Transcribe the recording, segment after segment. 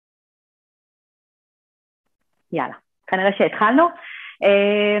יאללה, כנראה שהתחלנו.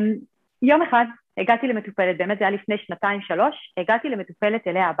 יום אחד הגעתי למטופלת, באמת זה היה לפני 2-3, הגעתי למטופלת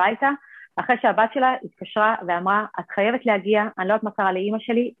אליה הביתה, אחרי שהבת שלה התקשרה ואמרה, את חייבת להגיע, אני לא יודעת מה קרה לאמא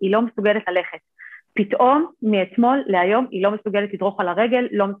שלי, היא לא מסוגלת ללכת. פתאום, מאתמול להיום, היא לא מסוגלת לדרוך על הרגל,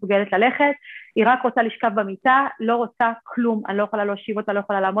 לא מסוגלת ללכת, היא רק רוצה לשכב במיטה, לא רוצה כלום, אני לא יכולה להושיב אותה, לא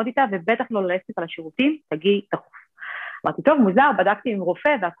יכולה לעמוד איתה, ובטח לא ללכת על השירותים, תגיעי דחוף. אמרתי, טוב, מוזר, בדקתי עם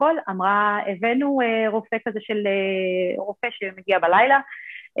רופא והכל, אמרה, הבאנו רופא כזה של רופא שמגיע בלילה,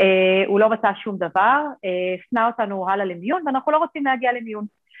 הוא לא מצא שום דבר, הפנה אותנו הלאה למיון, ואנחנו לא רוצים להגיע למיון.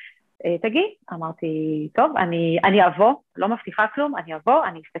 תגיד, אמרתי, טוב, אני אבוא, לא מבטיחה כלום, אני אבוא,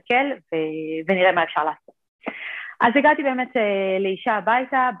 אני אסתכל ונראה מה אפשר לעשות. אז הגעתי באמת לאישה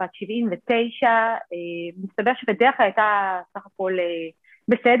הביתה, בת 79, מסתבר שבדרך כלל הייתה סך הכל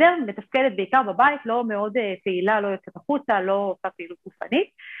בסדר, מתפקדת בעיקר בבית, לא מאוד פעילה, לא יוצאת החוצה, לא עושה פעילות גופנית,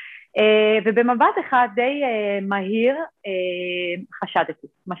 ובמבט אחד די מהיר חשדתי,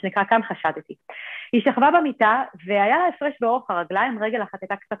 מה שנקרא כאן חשדתי. היא שכבה במיטה והיה לה הפרש באורך הרגליים, רגל אחת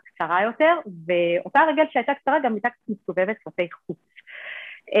הייתה קצת קצרה יותר, ואותה רגל שהייתה קצרה גם הייתה קצת מסתובבת כלפי חוץ.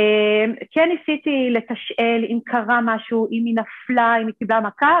 כן ניסיתי לתשאל אם קרה משהו, אם היא נפלה, אם היא קיבלה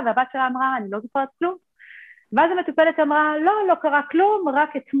מכה, והבת שלה אמרה, אני לא זוכרת כלום. ואז המטופלת אמרה, לא קרה כלום,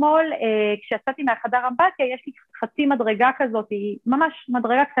 רק אתמול כשיצאתי מהחדר אמבטיה, יש לי חצי מדרגה כזאת, היא ממש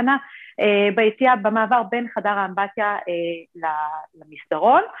מדרגה קטנה ביציאה במעבר בין חדר האמבטיה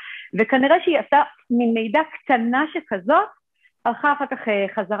למסדרון, וכנראה שהיא עשה מין מידע קטנה שכזאת, הלכה אחר כך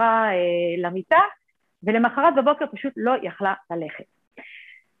חזרה למיטה, ולמחרת בבוקר פשוט לא יכלה ללכת.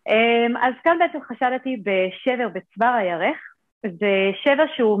 אז כאן בעצם חשדתי בשבר בצוואר הירך, זה שבר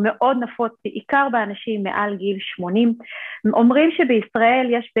שהוא מאוד נפוץ, בעיקר באנשים מעל גיל 80. אומרים שבישראל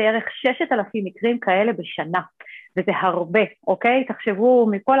יש בערך 6,000 מקרים כאלה בשנה, וזה הרבה, אוקיי? תחשבו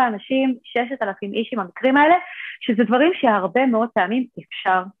מכל האנשים, 6,000 איש עם המקרים האלה, שזה דברים שהרבה מאוד פעמים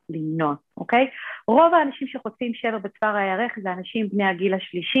אפשר למנוע, אוקיי? רוב האנשים שחוטפים שבר בצוואר הירך זה אנשים בני הגיל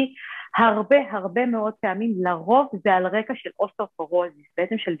השלישי, הרבה מאוד פעמים, לרוב זה על רקע של אוסטאופורוזיס,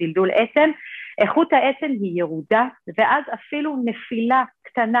 בעצם של דלדול עצם, איכות העצם היא ירודה, ואז אפילו נפילה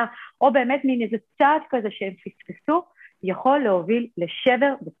קטנה, או באמת מין איזה צעד כזה שהם פספסו, יכול להוביל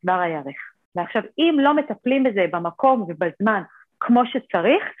לשבר בצוואר הירך. ועכשיו, אם לא מטפלים בזה במקום ובזמן כמו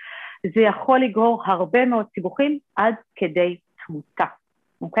שצריך, זה יכול לגרור הרבה מאוד סיבוכים עד כדי תמותה,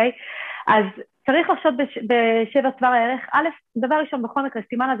 אוקיי? אז צריך לחשוב בשבר צוואר הירך, א', דבר ראשון בכל מקרה,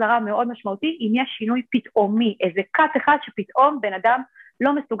 סימן אזהרה מאוד משמעותי, אם יש שינוי פתאומי, איזה קט אחד שפתאום בן אדם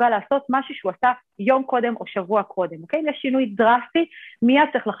לא מסוגל לעשות משהו שהוא עשה יום קודם או שבוע קודם, אוקיי? אם יש שינוי דרסטי, מיד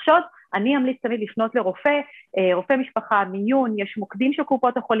צריך לחשוד, אני אמליץ תמיד לפנות לרופא, רופא משפחה, מיון, יש מוקדים של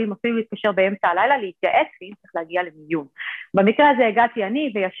קופות החולים, אפילו להתקשר באמצע הלילה, להתייעץ, ואם צריך להגיע למיון. במקרה הזה הגעתי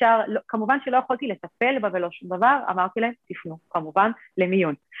אני, וישר, כמובן שלא יכולתי לטפל בה ולא שום דבר, אמרתי להם, תפנו, כמובן,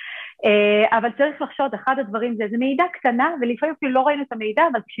 למיון. אבל צריך לחשוד, אחד הדברים זה מידע קטנה, ולפעמים אפילו לא ראינו את המידע,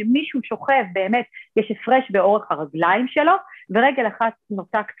 אבל כשמישהו שוכב, באמת יש הפרש באורך הרגליים שלו, ורגל אחת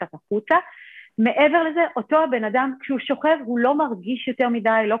נוטה קצת החוצה. מעבר לזה, אותו הבן אדם, כשהוא שוכב, הוא לא מרגיש יותר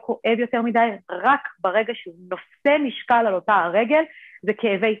מדי, לא כואב יותר מדי, רק ברגע שהוא נושא משקל על אותה הרגל, זה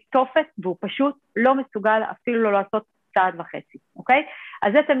כאבי תופת, והוא פשוט לא מסוגל אפילו לא לעשות צעד וחצי, אוקיי?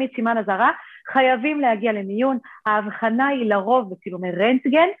 אז זה תמיד סימן אזהרה, חייבים להגיע למיון, ההבחנה היא לרוב בצילומי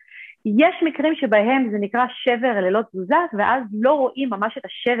רנטגן, יש מקרים שבהם זה נקרא שבר ללא תזוזה, ואז לא רואים ממש את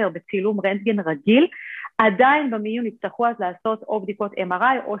השבר בצילום רנטגן רגיל, עדיין במיון יצטרכו אז לעשות או בדיקות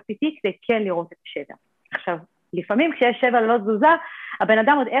MRI או CT כדי כן לראות את השבר. עכשיו, לפעמים כשיש שבר ללא תזוזה, הבן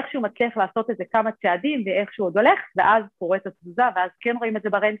אדם עוד איכשהו מצליח לעשות את זה כמה צעדים ואיכשהו עוד הולך, ואז קורה את התזוזה, ואז כן רואים את זה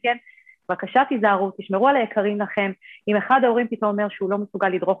ברנטגן. בבקשה תיזהרו, תשמרו על היקרים לכם, אם אחד ההורים פתאום אומר שהוא לא מסוגל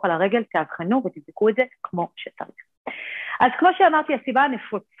לדרוך על הרגל, תאבחנו ותבדקו את זה כמו שצריך. אז כמו שאמרתי, הסיבה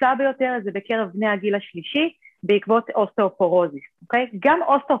הנפוצה ביותר זה בקרב בני הגיל השלישי, בעקבות אוסטאופורוזיס, אוקיי? גם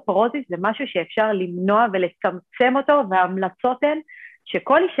אוסטאופורוזיס זה משהו שאפשר למנוע ולצמצם אותו, וההמלצות הן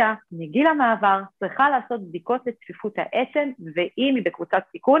שכל אישה מגיל המעבר צריכה לעשות בדיקות לצפיפות העצם, ואם היא בקבוצת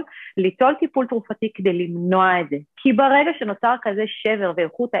סיכון, ליטול טיפול תרופתי כדי למנוע את זה. כי ברגע שנוצר כזה שבר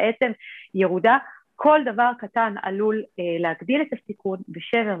ואיכות העצם ירודה, כל דבר קטן עלול להגדיל את הסיכון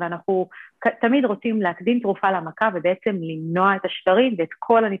בשבר, ואנחנו תמיד רוצים להקדים תרופה למכה, ובעצם למנוע את השברים ואת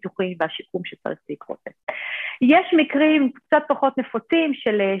כל הניתוחים והשיקום שצריך לקרות. יש מקרים קצת פחות נפוצים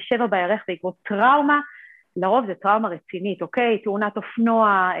של שבר בירך בעקבות טראומה, לרוב זה טראומה רצינית, אוקיי? תאונת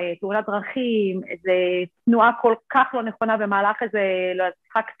אופנוע, תאונת דרכים, איזו תנועה כל כך לא נכונה במהלך איזה, לא,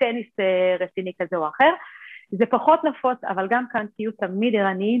 משחק טניס רציני כזה או אחר, זה פחות נפוץ, אבל גם כאן תהיו תמיד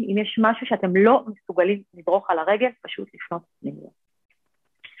ערניים, אם יש משהו שאתם לא מסוגלים לדרוך על הרגל, פשוט לפנות למיון.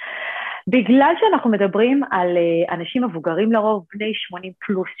 בגלל שאנחנו מדברים על אנשים מבוגרים לרוב, בני 80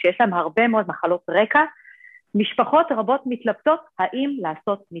 פלוס, שיש להם הרבה מאוד מחלות רקע, משפחות רבות מתלבטות האם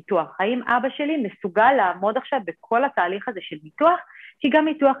לעשות ניתוח. האם אבא שלי מסוגל לעמוד עכשיו בכל התהליך הזה של ניתוח, כי גם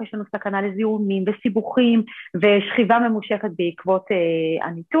ניתוח יש לנו סכנה לזיהומים וסיבוכים ושכיבה ממושכת בעקבות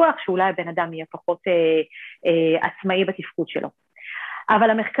הניתוח, שאולי הבן אדם יהיה פחות עצמאי בתפקוד שלו. אבל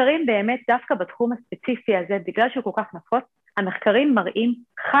המחקרים באמת דווקא בתחום הספציפי הזה, בגלל שהוא כל כך נפוץ, המחקרים מראים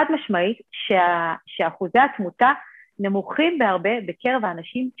חד משמעית שאחוזי התמותה נמוכים בהרבה בקרב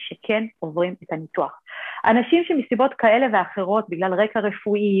האנשים שכן עוברים את הניתוח. אנשים שמסיבות כאלה ואחרות, בגלל רקע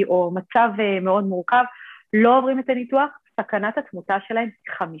רפואי או מצב מאוד מורכב, לא עוברים את הניתוח, סכנת התמותה שלהם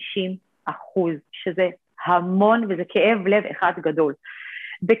 50%, שזה המון וזה כאב לב אחד גדול.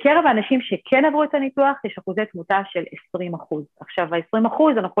 בקרב האנשים שכן עברו את הניתוח, יש אחוזי תמותה של 20%. עכשיו,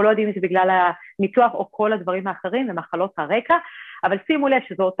 ה-20% אנחנו לא יודעים אם זה בגלל הניתוח או כל הדברים האחרים ומחלות הרקע, אבל שימו לב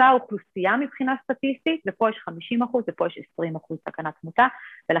שזו אותה אוכלוסייה מבחינה סטטיסטית, ופה יש 50%, ופה יש 20% סכנת תמותה,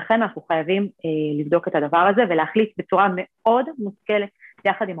 ולכן אנחנו חייבים לבדוק את הדבר הזה, ולהחליט בצורה מאוד מושכלת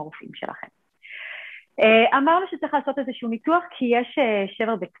יחד עם הרופאים שלכם. אמרנו שצריך לעשות איזשהו ניתוח, כי יש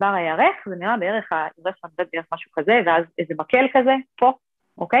שבר בצוואר הירך, זה נראה בערך, הירך מנבט בערך משהו כזה, ואז איזה מקל כזה, פה,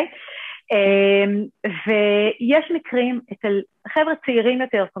 אוקיי? ויש מקרים אצל חבר'ה צעירים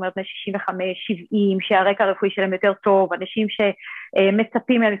יותר, זאת אומרת, 65, 70, שהרקע הרפואי שלהם יותר טוב, אנשים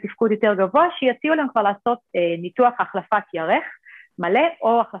שמצפים להם לתפקוד יותר גבוה, שיציעו להם כבר לעשות ניתוח החלפת ירך מלא,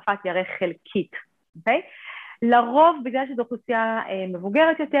 או החלפת ירך חלקית, אוקיי? לרוב, בגלל שזו אוכלוסייה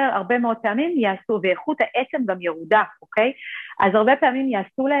מבוגרת יותר, הרבה מאוד פעמים יעשו, ואיכות העצם גם ירודה, אוקיי? אז הרבה פעמים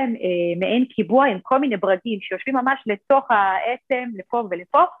יעשו להם מעין קיבוע עם כל מיני ברגים, שיושבים ממש לתוך העצם, לפה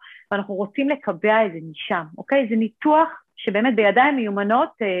ולפה, ואנחנו רוצים לקבע את זה משם, אוקיי? זה ניתוח שבאמת בידיים מיומנות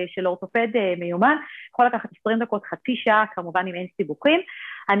של אורתופד מיומן, יכול לקחת 20 דקות, חצי שעה, כמובן אם אין סיבוכים.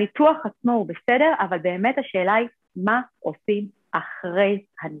 הניתוח עצמו הוא בסדר, אבל באמת השאלה היא, מה עושים אחרי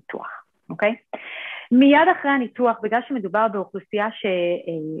הניתוח, אוקיי? מיד אחרי הניתוח, בגלל שמדובר באוכלוסייה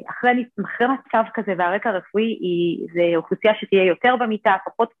שאחרי מצב כזה והרקע הרפואי, זה אוכלוסייה שתהיה יותר במיטה,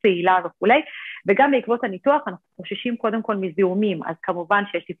 פחות פעילה וכולי, וגם בעקבות הניתוח אנחנו חוששים קודם כל מזיהומים, אז כמובן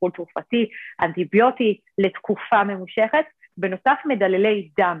שיש טיפול תרופתי, אנטיביוטי לתקופה ממושכת, בנוסף מדללי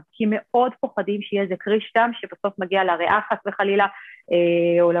דם, כי מאוד פוחדים שיהיה איזה קריש דם שבסוף מגיע לריאה חס וחלילה,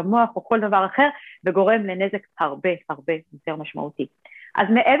 או למוח או כל דבר אחר, וגורם לנזק הרבה הרבה יותר משמעותי. אז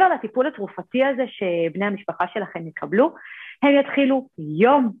מעבר לטיפול התרופתי הזה שבני המשפחה שלכם יקבלו, הם יתחילו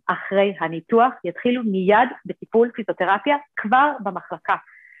יום אחרי הניתוח, יתחילו מיד בטיפול פיזיותרפיה כבר במחלקה.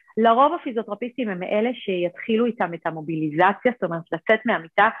 לרוב הפיזיותרפיסטים הם אלה שיתחילו איתם את המוביליזציה, זאת אומרת לצאת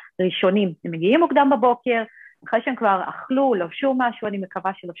מהמיטה ראשונים. הם מגיעים מוקדם בבוקר, אחרי שהם כבר אכלו, לבשו משהו, אני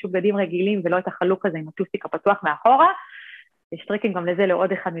מקווה שלבשו בגדים רגילים ולא את החלוק הזה עם הטוסיק הפתוח מאחורה, יש טריקים גם לזה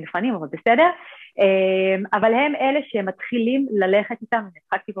לעוד אחד מלפנים, אבל בסדר. אבל הם אלה שמתחילים ללכת איתם,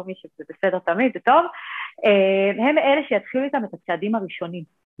 נצחקתי פה מישהו, זה בסדר תמיד, זה טוב. הם אלה שיתחילו איתם את הצעדים הראשונים.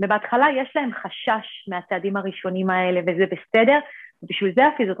 ובהתחלה יש להם חשש מהצעדים הראשונים האלה, וזה בסדר, ובשביל זה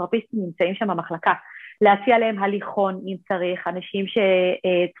הפיזיותרפיסטים נמצאים שם במחלקה. להציע להם הליכון אם צריך, אנשים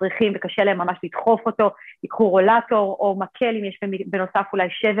שצריכים וקשה להם ממש לדחוף אותו, יקחו רולטור או מקל אם יש בנוסף אולי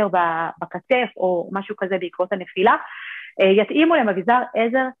שבר בכתף או משהו כזה בעקבות הנפילה, יתאימו להם אביזר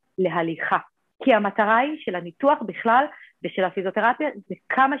עזר להליכה. כי המטרה היא של הניתוח בכלל ושל הפיזיותרפיה זה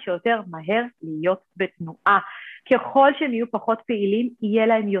כמה שיותר מהר להיות בתנועה. ככל שהם יהיו פחות פעילים, יהיה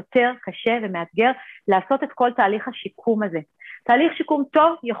להם יותר קשה ומאתגר לעשות את כל תהליך השיקום הזה. תהליך שיקום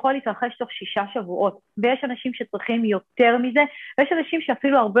טוב יכול להתרחש תוך 6 שבועות, ויש אנשים שצריכים יותר מזה, ויש אנשים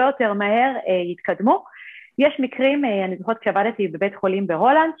שאפילו הרבה יותר מהר יתקדמו. יש מקרים, אני זוכרת כשעבדתי בבית חולים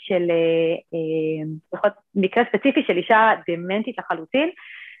בהולנד, של מקרה ספציפי של אישה דמנטית לחלוטין,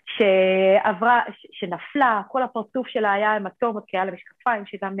 שעברה, שנפלה, כל הפרצוף שלה היה מתום, עוד קהיה למשקפיים,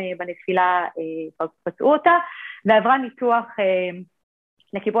 שגם בנפילה פצעו אותה, ועברה ניתוח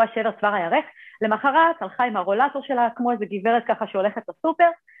לקיבוע שבר צוואר הירך. למחרת הלכה עם הרולטור שלה, כמו איזו גברת ככה שהולכת לסופר,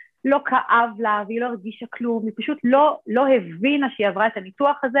 לא כאב לה והיא לא הרגישה כלום, היא פשוט לא הבינה שהיא עברה את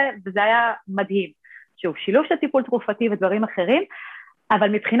הניתוח הזה, וזה היה מדהים. שוב, שילוב של טיפול תרופתי ודברים אחרים, אבל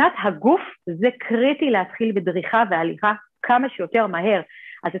מבחינת הגוף זה קריטי להתחיל בדריכה והליכה כמה שיותר מהר.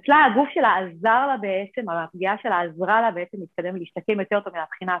 אז אצלה הגוף שלה עזר לה בעצם, הפגיעה שלה עזרה לה בעצם להתקדם ולהשתקם יותר טוב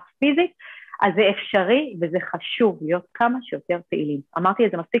מבחינה פיזית, אז זה אפשרי וזה חשוב להיות כמה שיותר פעילים. אמרתי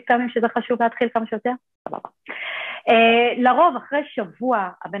את זה מספיק פעמים שזה חשוב להתחיל כמה שיותר? סבבה. לרוב אחרי שבוע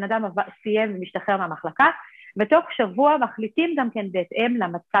הבן אדם סיים ומשתחרר מהמחלקה, ותוך שבוע מחליטים גם כן בהתאם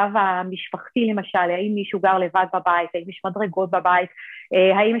למצב המשפחתי למשל, האם מישהו גר לבד בבית, האם יש מדרגות בבית,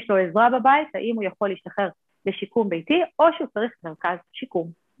 האם יש לו עזרה בבית, האם הוא יכול להשתחרר לשיקום ביתי, או שהוא צריך מרכז שיקום.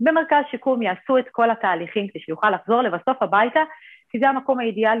 במרכז שיקום יעשו את כל התהליכים כדי שיוכל לחזור לבסוף הביתה, כי זה המקום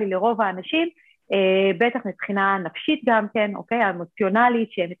האידיאלי לרוב האנשים, בטח מבחינה נפשית גם כן, אוקיי,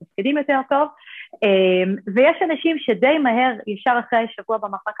 האמוציונלית, שהם מתפקדים יותר טוב, ויש אנשים שדי מהר, ישר אחרי שבוע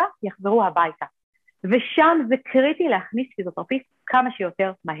במחלקה, יחזרו הביתה. ושם זה קריטי להכניס פיזיותרפיסט כמה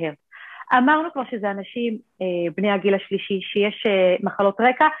שיותר מהר. אמרנו כבר שזה אנשים בני הגיל השלישי, שיש מחלות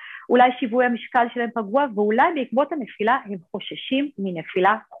רקע, אולי שיווי המשקל שלהם פגוע, ואולי בעקבות הנפילה הם חוששים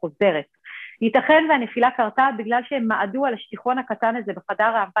מנפילה חוזרת. ייתכן והנפילה קרתה בגלל שהם מעדו על השטיחון הקטן הזה בחדר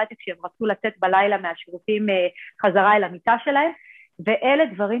האמבטיה, כשהם רצו לצאת בלילה מהשירותים חזרה אל המיטה שלהם, ואלה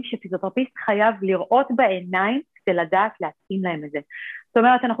דברים שפיזיותרפיסט חייב לראות בעיניים, כדי לדעת להתאים להם את זה. זאת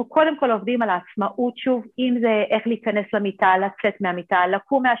אומרת, אנחנו קודם כל עובדים על העצמאות, שוב, אם זה איך להיכנס למיטה, לצאת מהמיטה,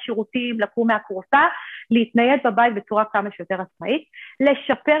 לקום מהשירותים, לקום מהקורסה, להתנייד בבית בצורה כמה שיותר עצמאית,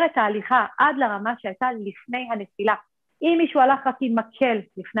 לשפר את ההליכה עד לרמה שהייתה לפני הנפילה. אם מישהו הלך רק עם מקל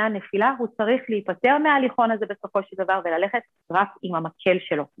לפני הנפילה, הוא צריך להיפטר מההליכון הזה בסופו של דבר, וללכת רק עם המקל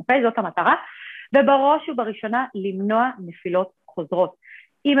שלו. אוקיי? זאת המטרה. ובראש ובראשונה, למנוע נפילות חוזרות.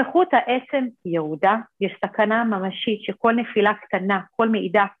 אם איכות העצם ירודה, יש סכנה ממשית שכל נפילה קטנה, כל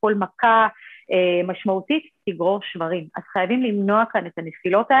מעידה, כל מכה משמעותית, תגרור שברים. אז חייבים למנוע כאן את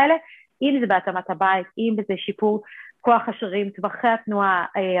הנפילות האלה, אם זה בהתאמת הבית, אם זה שיפור כוח השרירים, טווחי התנועה,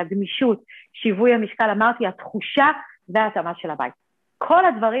 הגמישות, שיווי המשקל, אמרתי, התחושה וההתאמה של הבית. כל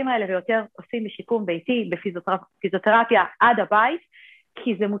הדברים האלה ויותר עושים בשיקום ביתי, בפיזיותרפיה עד הבית,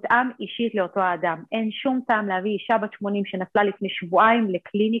 כי זה מותאם אישית לאותו האדם. אין שום טעם להביא אישה בת 80 שנפלה לפני שבועיים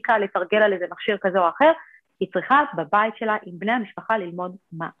לקליניקה, לתרגל על איזה מכשיר כזה או אחר, היא צריכה בבית שלה עם בני המשפחה ללמוד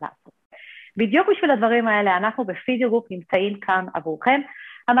מה לעשות. בדיוק בשביל הדברים האלה, אנחנו בפיזיוגרופ נמצאים כאן עבורכם.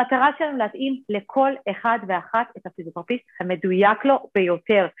 המטרה שלנו להתאים לכל אחד ואחת את הפיזיותרפיסט המדויק לו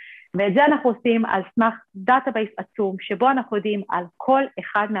ביותר. ואת זה אנחנו עושים על סמך דאטאבייס עצום, שבו אנחנו יודעים על כל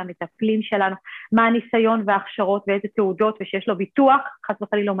אחד מהמטפלים שלנו, מה הניסיון וההכשרות ואיזה תעודות, ושיש לו ביטוח, חס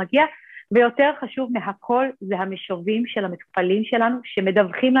וחלילה לא מגיע, ויותר חשוב מהכל זה המשובים של המטופלים שלנו,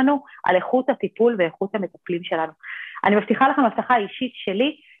 שמדווחים לנו על איכות הטיפול ואיכות המטפלים שלנו. אני מבטיחה לכם הבטחה אישית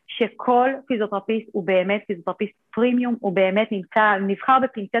שלי, שכל פיזיותרפיסט הוא באמת פיזיותרפיסט פרימיום, הוא באמת נבחר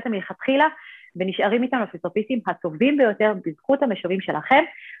בפינצטה מלכתחילה, ונשארים איתנו הפיזיותרפיסטים הטובים ביותר בזכות המשובים שלכם.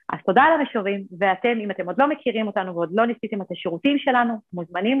 אז תודה על המשובים, ואתם, אם אתם עוד לא מכירים אותנו ועוד לא ניסיתם את השירותים שלנו,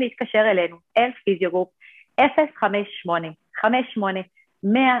 מוזמנים להתקשר אלינו, אל פיזיוגרופ, 058-58-158.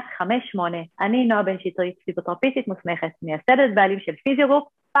 אני נועה בן שטרית, פיזיותרפיסטית מוסמכת, מייסדת בעלים של פיזיוגרופ,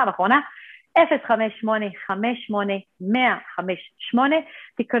 פעם אחרונה, 058-58-158,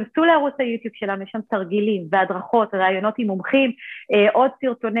 תיכנסו לערוץ היוטיוב שלנו, יש שם תרגילים והדרכות, רעיונות עם מומחים, עוד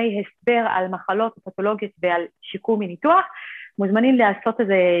סרטוני הסבר על מחלות ופתולוגיות ועל שיקום מניתוח, מוזמנים לעשות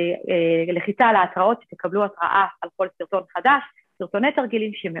איזה לחיצה על ההתראות, שתקבלו התראה על כל סרטון חדש, סרטוני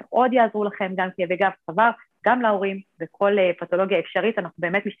תרגילים שמאוד יעזרו לכם, גם כאבי גב צוואר, גם להורים, וכל פתולוגיה אפשרית, אנחנו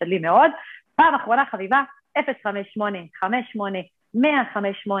באמת משתדלים מאוד. פעם אחרונה חביבה, 058-58-158,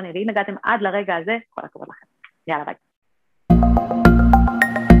 ואם הגעתם עד לרגע הזה, כל הכבוד לכם. יאללה ביי.